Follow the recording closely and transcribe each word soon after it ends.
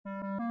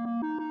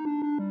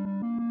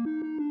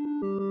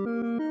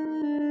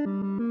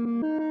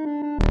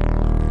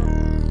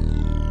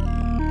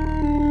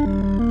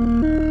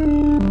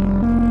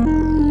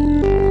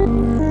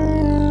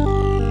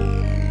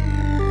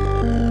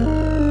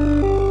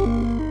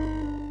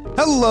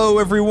Hello,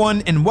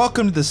 everyone, and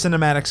welcome to the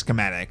Cinematic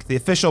Schematic, the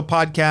official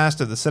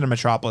podcast of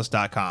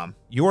thecinematropolis.com,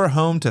 your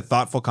home to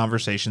thoughtful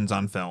conversations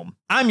on film.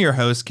 I'm your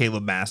host,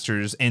 Caleb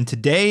Masters, and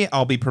today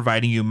I'll be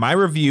providing you my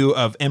review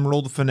of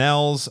Emerald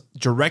Fennell's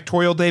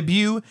directorial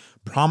debut,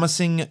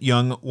 Promising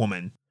Young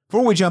Woman.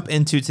 Before we jump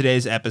into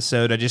today's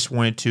episode, I just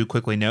wanted to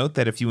quickly note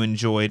that if you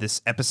enjoyed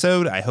this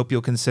episode, I hope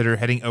you'll consider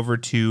heading over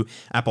to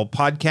Apple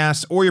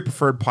Podcasts or your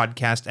preferred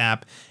podcast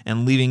app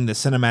and leaving the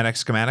Cinematic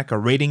Schematic a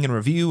rating and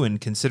review and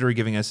consider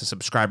giving us a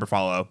subscribe or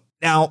follow.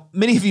 Now,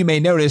 many of you may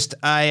have noticed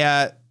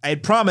I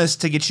had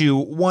promised to get you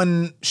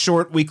one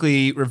short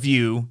weekly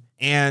review,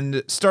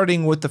 and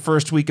starting with the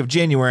first week of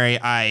January,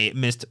 I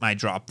missed my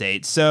drop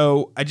date.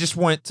 So I just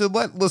want to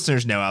let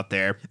listeners know out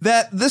there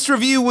that this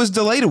review was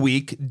delayed a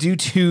week due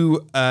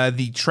to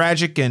the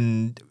tragic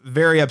and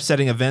very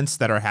upsetting events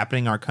that are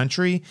happening in our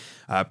country,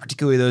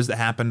 particularly those that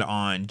happened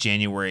on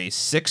January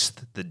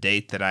 6th, the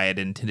date that I had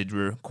intended to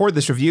record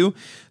this review.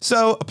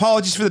 So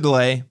apologies for the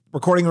delay.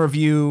 Recording a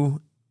review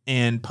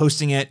and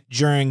posting it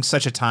during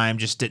such a time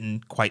just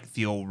didn't quite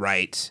feel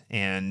right,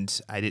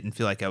 and I didn't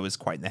feel like I was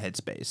quite in the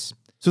headspace.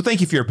 So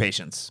thank you for your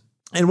patience.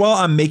 And while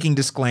I'm making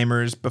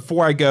disclaimers,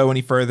 before I go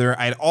any further,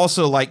 I'd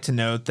also like to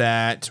note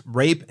that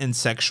rape and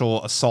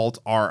sexual assault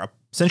are a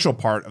central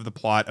part of the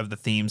plot of the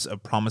themes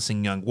of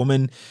Promising Young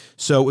Woman.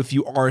 So if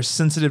you are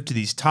sensitive to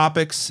these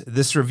topics,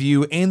 this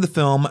review and the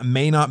film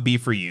may not be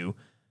for you.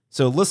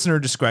 So listener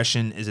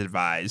discretion is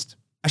advised.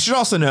 I should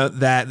also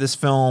note that this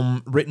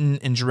film, written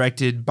and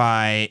directed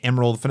by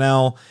Emerald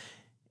Fennell,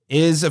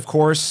 is, of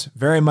course,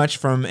 very much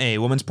from a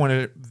woman's point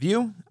of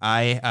view.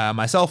 I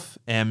myself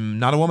am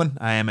not a woman.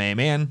 I am a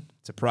man.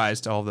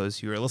 Surprise to all those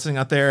who are listening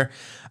out there.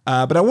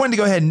 But I wanted to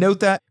go ahead and note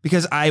that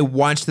because I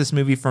watched this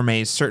movie from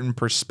a certain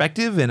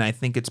perspective, and I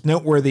think it's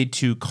noteworthy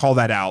to call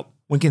that out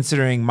when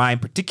considering my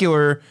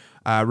particular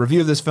review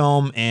of this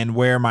film and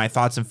where my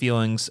thoughts and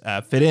feelings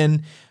fit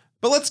in.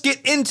 But let's get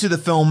into the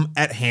film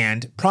at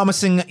hand,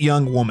 Promising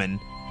Young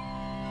Woman.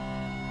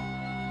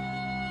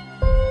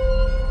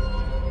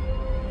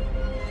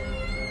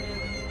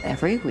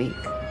 Every week,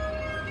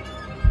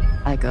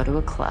 I go to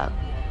a club.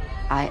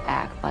 I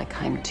act like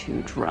I'm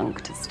too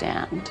drunk to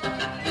stand.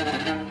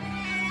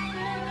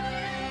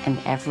 And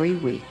every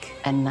week,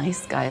 a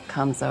nice guy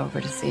comes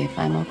over to see if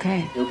I'm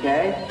okay. You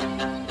okay?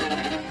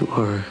 You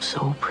are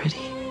so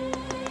pretty.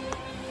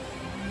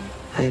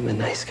 I am a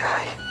nice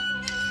guy.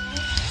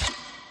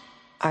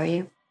 Are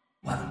you?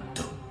 1,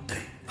 2, 3,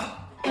 4.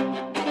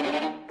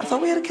 I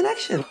thought we had a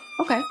connection.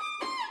 Okay.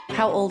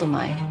 How old am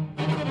I?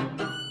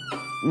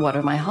 What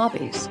are my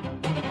hobbies?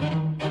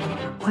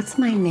 What's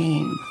my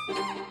name?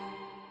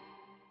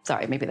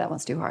 Sorry, maybe that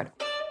one's too hard.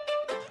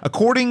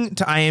 According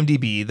to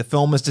IMDb, the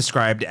film is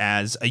described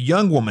as a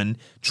young woman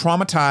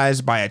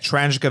traumatized by a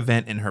tragic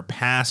event in her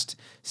past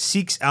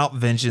seeks out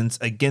vengeance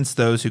against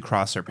those who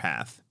cross her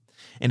path.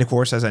 And of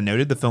course, as I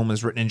noted, the film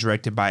is written and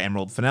directed by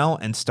Emerald Fennell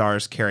and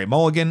stars Carey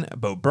Mulligan,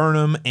 Bo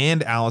Burnham,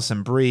 and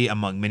Alison Brie,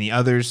 among many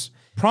others.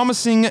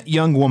 Promising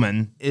Young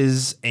Woman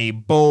is a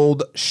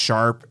bold,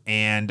 sharp,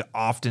 and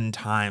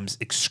oftentimes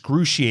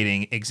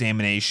excruciating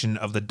examination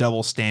of the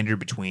double standard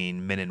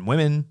between men and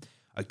women,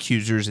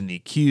 accusers and the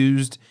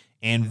accused,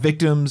 and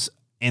victims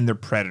and their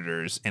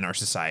predators in our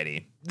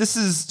society. This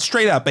is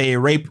straight up a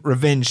rape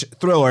revenge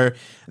thriller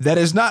that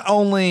is not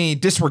only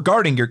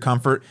disregarding your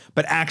comfort,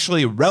 but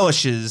actually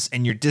relishes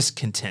in your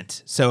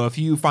discontent. So if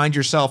you find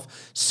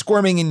yourself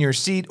squirming in your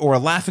seat or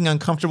laughing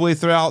uncomfortably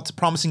throughout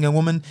Promising Young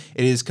Woman,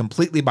 it is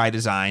completely by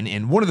design,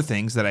 and one of the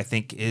things that I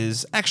think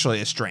is actually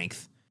a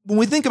strength. When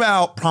we think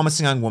about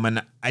Promising Young Woman,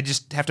 I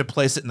just have to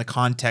place it in the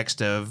context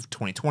of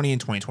 2020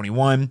 and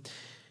 2021.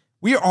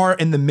 We are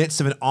in the midst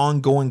of an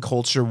ongoing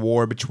culture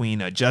war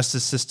between a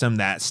justice system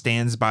that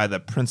stands by the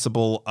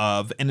principle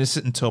of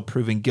innocent until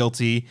proven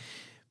guilty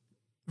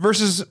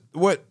versus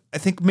what I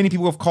think many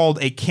people have called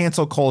a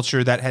cancel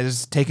culture that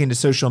has taken to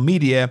social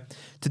media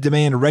to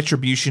demand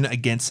retribution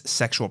against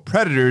sexual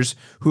predators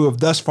who have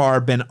thus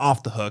far been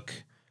off the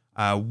hook.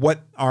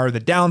 What are the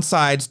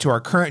downsides to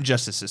our current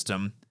justice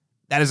system?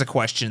 That is a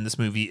question this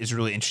movie is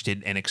really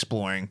interested in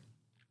exploring.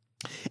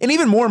 And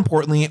even more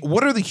importantly,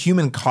 what are the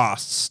human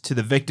costs to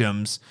the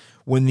victims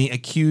when the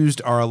accused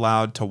are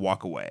allowed to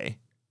walk away?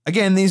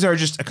 Again, these are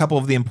just a couple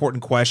of the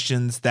important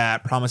questions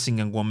that Promising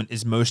Young Woman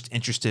is most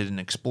interested in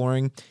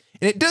exploring.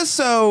 And it does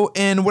so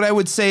in what I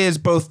would say is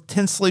both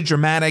tensely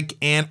dramatic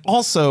and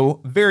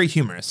also very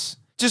humorous.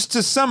 Just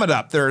to sum it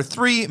up, there are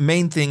three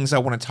main things I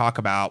want to talk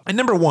about. And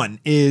number one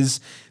is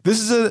this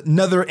is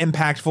another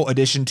impactful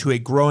addition to a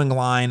growing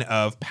line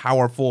of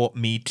powerful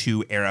Me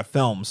Too era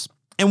films.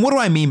 And what do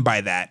I mean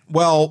by that?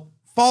 Well,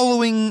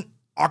 following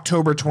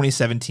October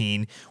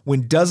 2017,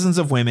 when dozens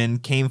of women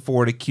came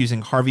forward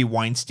accusing Harvey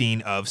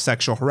Weinstein of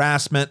sexual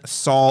harassment,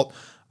 assault,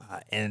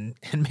 and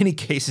in many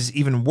cases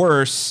even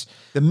worse,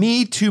 the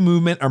Me Too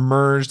movement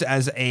emerged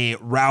as a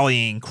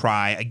rallying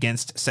cry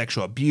against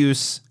sexual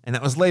abuse, and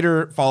that was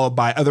later followed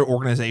by other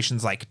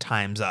organizations like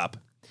Time's Up.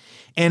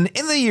 And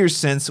in the years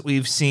since,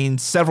 we've seen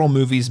several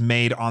movies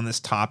made on this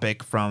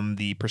topic from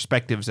the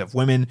perspectives of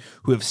women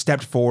who have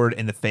stepped forward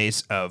in the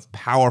face of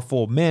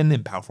powerful men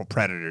and powerful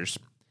predators.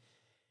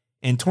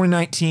 In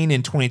 2019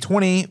 and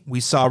 2020, we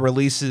saw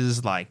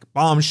releases like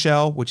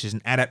Bombshell, which is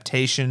an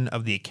adaptation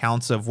of the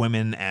accounts of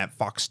women at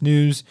Fox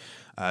News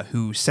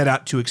who set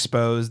out to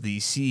expose the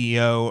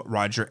CEO,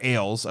 Roger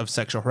Ailes, of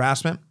sexual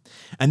harassment.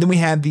 And then we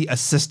had The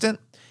Assistant,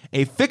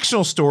 a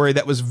fictional story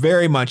that was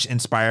very much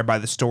inspired by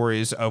the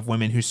stories of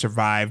women who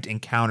survived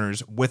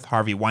encounters with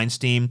Harvey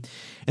Weinstein.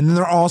 And then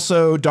there are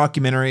also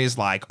documentaries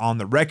like On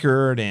the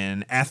Record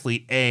and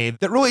Athlete A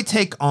that really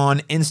take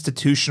on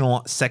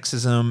institutional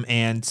sexism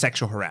and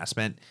sexual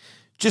harassment,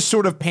 just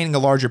sort of painting a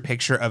larger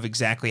picture of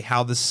exactly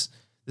how this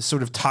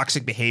sort of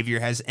toxic behavior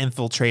has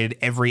infiltrated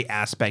every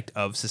aspect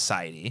of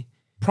society.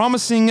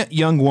 Promising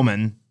Young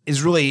Woman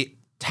is really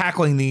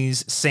tackling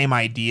these same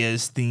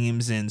ideas,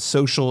 themes, and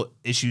social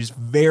issues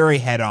very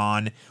head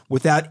on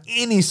without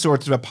any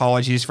sorts of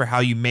apologies for how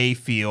you may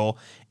feel.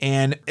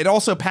 And it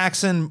also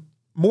packs in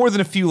more than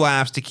a few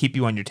laughs to keep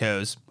you on your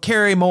toes.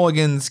 Carey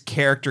Mulligan's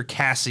character,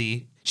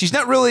 Cassie, she's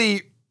not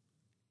really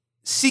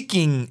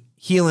seeking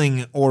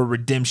healing or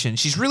redemption.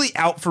 She's really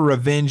out for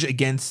revenge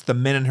against the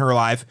men in her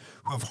life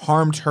who have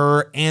harmed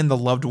her and the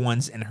loved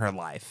ones in her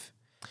life.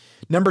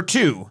 Number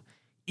 2,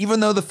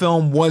 even though the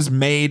film was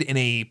made in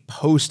a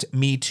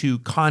post-Me Too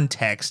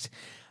context,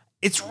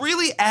 it's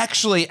really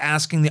actually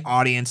asking the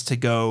audience to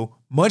go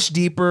much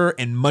deeper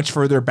and much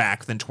further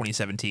back than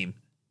 2017.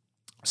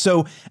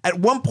 So at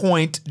one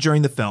point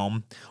during the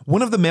film,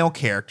 one of the male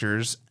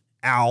characters,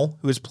 Al,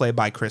 who is played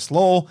by Chris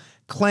Lowell,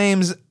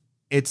 claims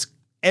it's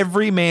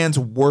every man's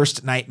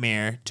worst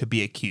nightmare to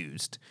be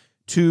accused,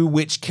 to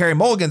which Carey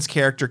Mulligan's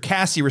character,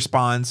 Cassie,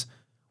 responds,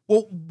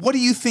 well, what do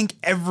you think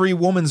every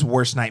woman's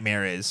worst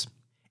nightmare is?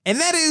 And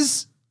that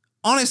is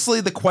honestly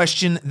the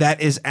question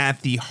that is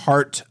at the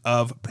heart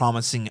of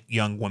Promising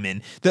Young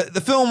Women.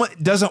 The film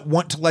doesn't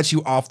want to let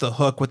you off the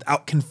hook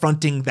without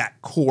confronting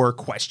that core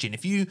question.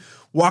 If you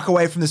walk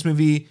away from this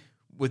movie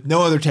with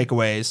no other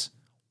takeaways,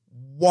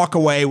 walk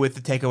away with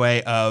the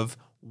takeaway of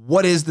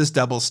what is this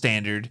double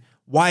standard?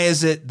 Why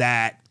is it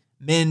that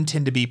men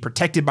tend to be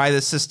protected by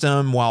the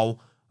system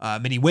while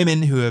many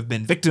women who have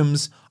been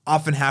victims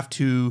often have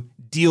to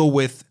deal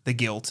with the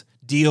guilt,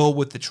 deal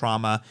with the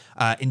trauma,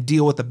 and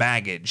deal with the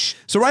baggage?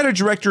 So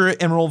writer-director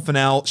Emerald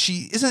Fennell,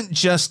 she isn't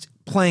just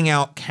playing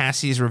out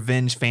Cassie's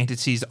revenge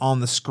fantasies on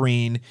the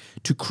screen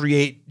to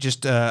create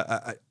just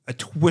a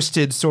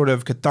twisted sort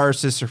of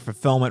catharsis or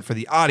fulfillment for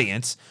the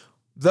audience,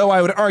 though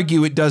I would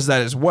argue it does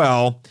that as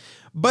well.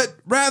 But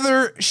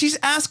rather, she's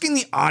asking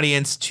the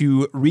audience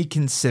to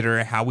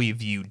reconsider how we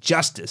view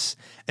justice,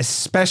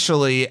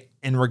 especially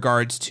in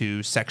regards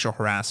to sexual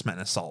harassment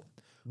and assault.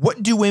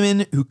 What do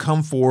women who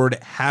come forward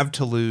have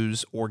to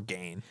lose or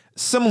gain?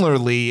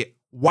 Similarly,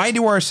 why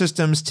do our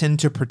systems tend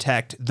to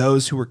protect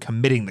those who are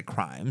committing the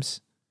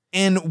crimes?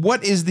 And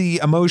what is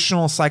the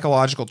emotional,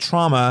 psychological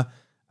trauma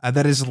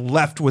that is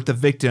left with the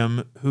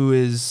victim who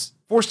is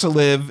forced to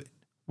live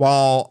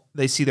while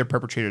they see their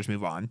perpetrators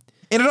move on?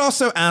 And it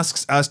also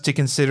asks us to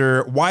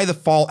consider why the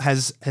fault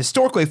has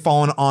historically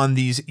fallen on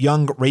these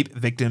young rape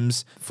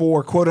victims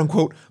for, quote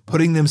unquote,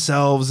 putting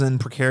themselves in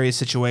precarious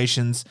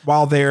situations,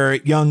 while their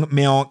young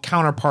male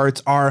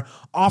counterparts are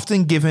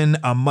often given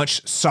a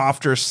much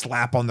softer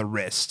slap on the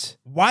wrist.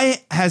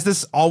 Why has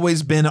this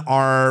always been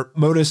our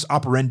modus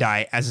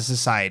operandi as a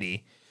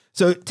society?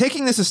 So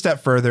taking this a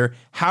step further,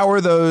 how are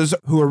those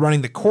who are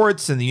running the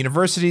courts and the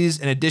universities,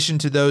 in addition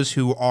to those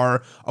who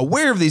are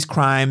aware of these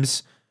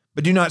crimes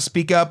but do not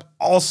speak up,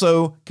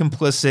 also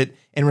complicit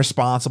and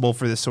responsible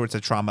for this sorts of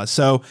trauma?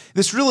 So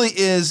this really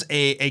is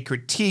a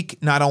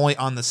critique not only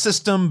on the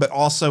system, but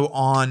also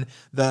on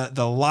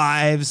the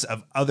lives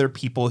of other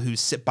people who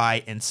sit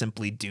by and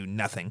simply do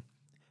nothing.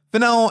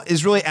 Fennell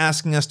is really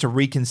asking us to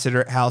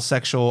reconsider how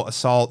sexual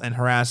assault and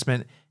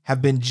harassment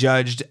have been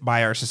judged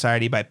by our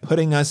society by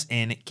putting us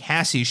in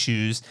Cassie's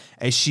shoes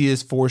as she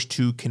is forced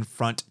to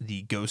confront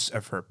the ghosts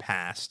of her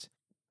past.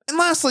 And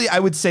lastly, I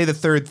would say the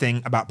third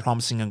thing about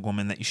Promising Young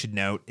Woman that you should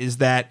note is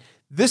that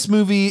this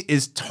movie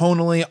is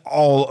tonally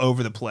all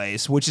over the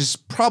place, which is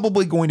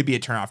probably going to be a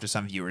turnoff to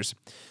some viewers.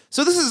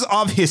 So this is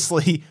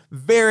obviously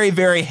very,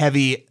 very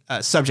heavy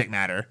subject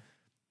matter.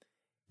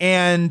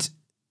 And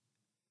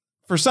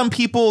for some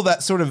people,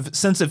 that sort of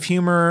sense of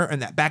humor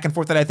and that back and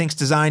forth that I think is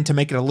designed to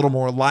make it a little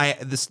more light,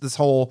 this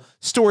whole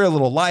story a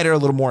little lighter, a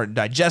little more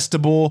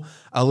digestible,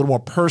 a little more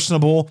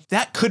personable,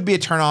 that could be a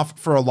turnoff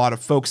for a lot of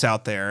folks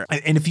out there.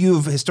 And if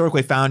you've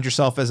historically found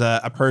yourself as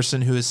a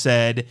person who has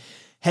said,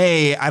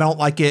 hey, I don't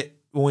like it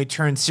when we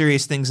turn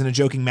serious things into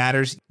joking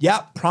matters,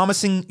 yeah,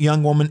 Promising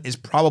Young Woman is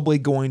probably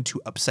going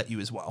to upset you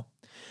as well.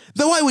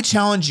 Though I would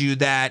challenge you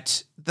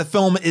that the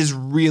film is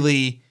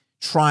really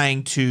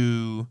trying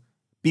to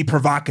be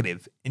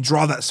provocative and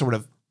draw that sort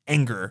of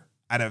anger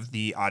out of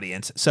the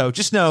audience. So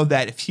just know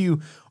that if you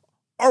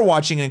are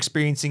watching and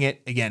experiencing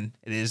it, again,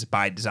 it is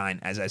by design,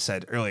 as I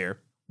said earlier.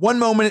 One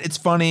moment it's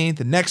funny,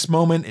 the next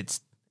moment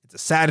it's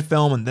It's a sad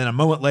film, and then a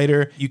moment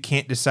later, you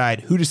can't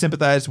decide who to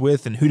sympathize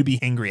with and who to be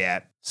angry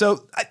at.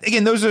 So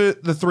again, those are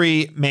the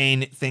three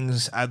main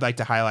things I'd like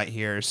to highlight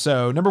here.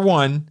 So number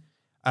one,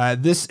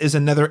 this is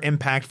another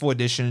impactful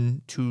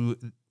addition to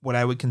what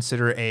I would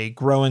consider a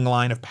growing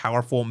line of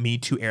powerful Me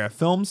Too era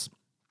films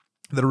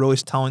that are really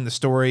telling the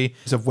story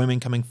of women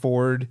coming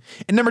forward.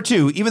 And number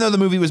two, even though the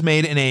movie was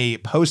made in a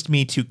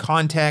post-Me Too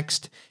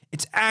context,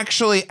 it's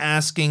actually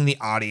asking the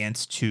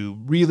audience to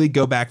really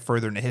go back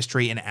further into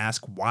history and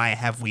ask, why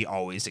have we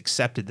always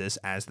accepted this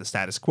as the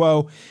status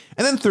quo?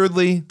 And then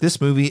thirdly,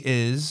 this movie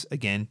is,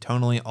 again,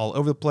 tonally all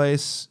over the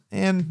place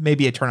and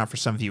maybe a turnoff for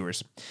some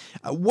viewers.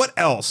 What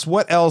else?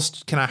 What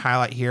else can I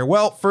highlight here?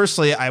 Well,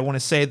 firstly, I want to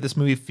say this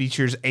movie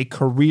features a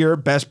career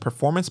best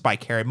performance by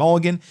Carey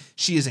Mulligan.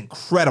 She is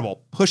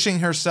incredible, pushing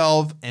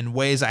herself in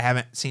ways I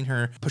haven't seen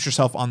her push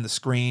herself on the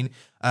screen.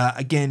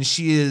 Again,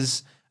 she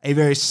is a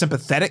very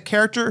sympathetic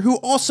character who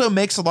also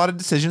makes a lot of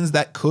decisions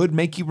that could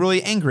make you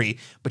really angry,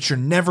 but you're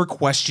never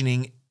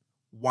questioning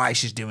why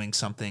she's doing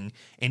something.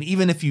 And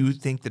even if you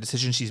think the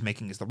decision she's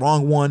making is the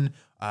wrong one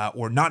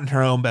or not in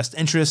her own best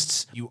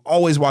interests, you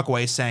always walk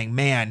away saying,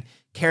 man,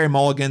 Carey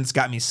Mulligan's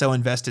got me so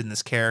invested in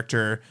this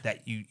character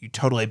that you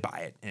totally buy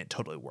it and it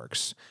totally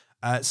works.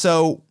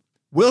 So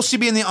will she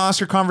be in the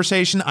Oscar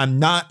conversation? I'm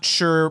not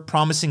sure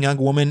Promising Young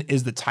Woman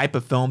is the type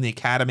of film the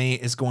Academy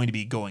is going to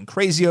be going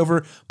crazy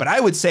over, but I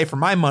would say for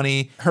my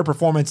money, her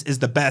performance is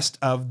the best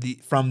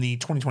from the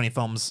 2020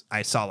 films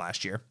I saw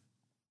last year.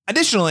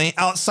 Additionally,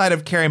 outside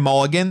of Carey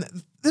Mulligan,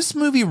 this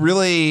movie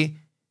really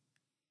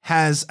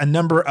has a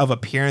number of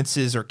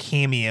appearances or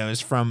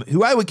cameos from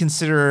who I would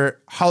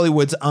consider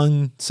Hollywood's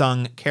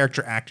unsung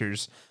character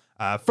actors.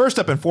 First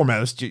up and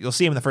foremost, you'll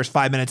see him in the first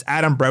 5 minutes.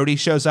 Adam Brody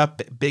shows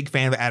up. Big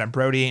fan of Adam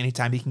Brody.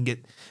 Anytime he can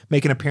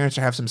make an appearance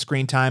or have some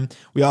screen time.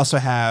 We also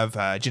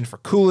have Jennifer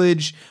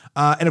Coolidge.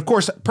 And of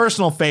course,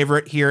 personal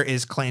favorite here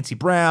is Clancy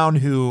Brown,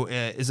 who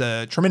is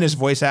a tremendous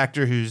voice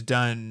actor who's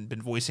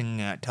been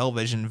voicing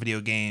television,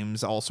 video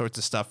games, all sorts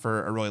of stuff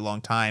for a really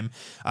long time.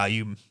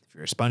 If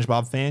you're a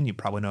SpongeBob fan, you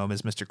probably know him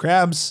as Mr.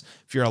 Krabs.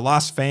 If you're a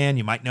Lost fan,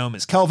 you might know him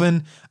as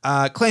Kelvin.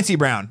 Clancy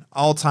Brown,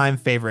 all-time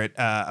favorite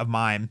of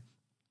mine.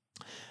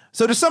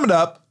 So to sum it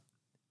up,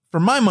 for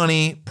my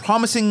money,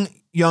 Promising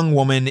Young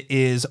Woman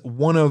is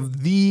one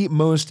of the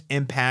most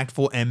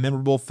impactful and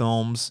memorable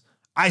films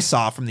I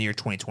saw from the year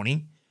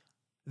 2020,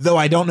 though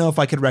I don't know if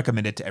I could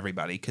recommend it to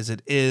everybody because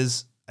it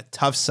is a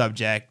tough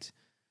subject.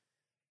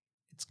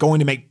 It's going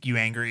to make you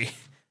angry.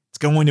 It's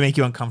going to make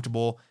you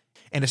uncomfortable.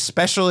 And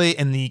especially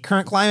in the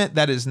current climate,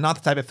 that is not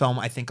the type of film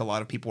I think a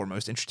lot of people are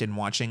most interested in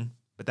watching.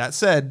 But that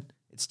said,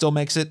 it still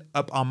makes it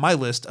up on my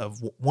list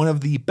of one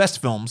of the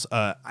best films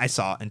I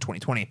saw in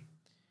 2020.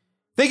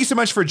 Thank you so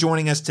much for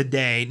joining us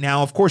today.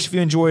 Now, of course, if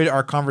you enjoyed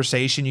our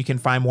conversation, you can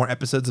find more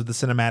episodes of the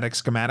Cinematic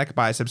Schematic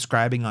by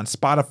subscribing on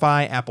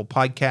Spotify, Apple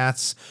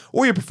Podcasts,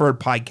 or your preferred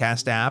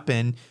podcast app.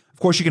 And of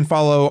course, you can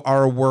follow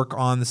our work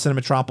on the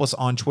Cinematropolis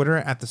on Twitter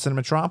at the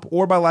Cinematrop,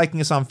 or by liking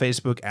us on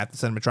Facebook at the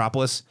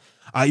Cinematropolis.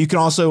 You can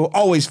also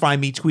always find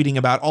me tweeting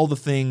about all the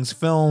things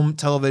film,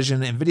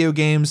 television, and video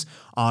games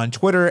on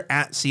Twitter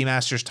at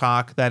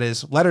CMastersTalk. That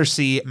is letter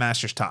C,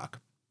 Masters Talk.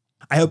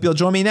 I hope you'll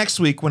join me next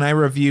week when I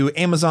review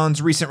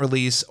Amazon's recent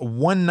release,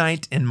 One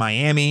Night in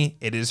Miami.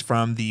 It is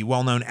from the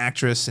well-known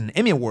actress and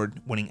Emmy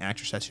Award-winning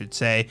actress, I should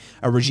say,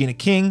 Regina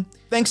King.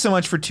 Thanks so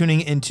much for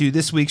tuning into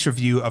this week's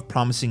review of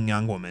Promising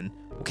Young Woman.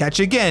 We'll catch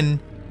you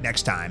again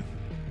next time.